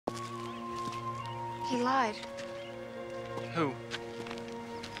He lied. Who?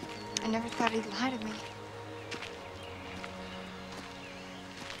 I never thought he'd lie to me.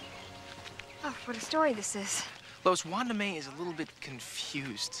 Oh, what a story this is. Lois, Wanda May is a little bit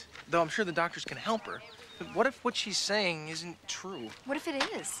confused, though I'm sure the doctors can help her. But what if what she's saying isn't true? What if it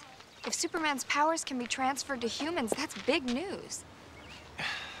is? If Superman's powers can be transferred to humans, that's big news.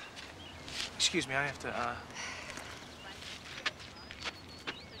 Excuse me, I have to,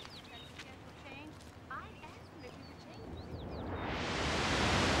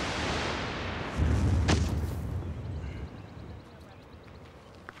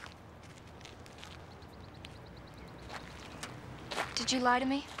 Did you lie to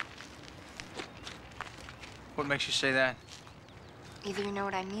me? What makes you say that? Either you know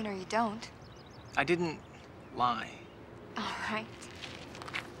what I mean or you don't. I didn't lie. All right.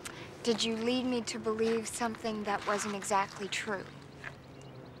 Did you lead me to believe something that wasn't exactly true?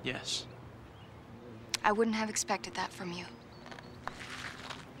 Yes. I wouldn't have expected that from you.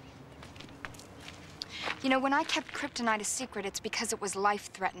 You know, when I kept kryptonite a secret, it's because it was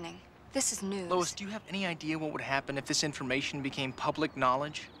life-threatening. This is news. Lois, do you have any idea what would happen if this information became public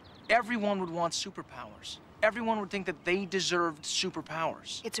knowledge? Everyone would want superpowers. Everyone would think that they deserved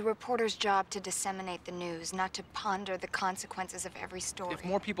superpowers. It's a reporter's job to disseminate the news, not to ponder the consequences of every story. If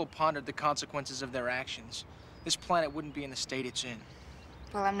more people pondered the consequences of their actions, this planet wouldn't be in the state it's in.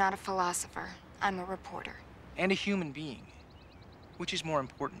 Well, I'm not a philosopher. I'm a reporter. And a human being. Which is more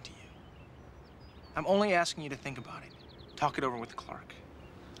important to you? I'm only asking you to think about it. Talk it over with Clark.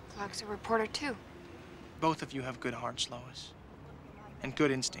 Clark's a reporter, too. Both of you have good hearts, Lois. And good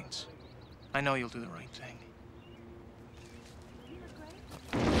instincts. I know you'll do the right thing.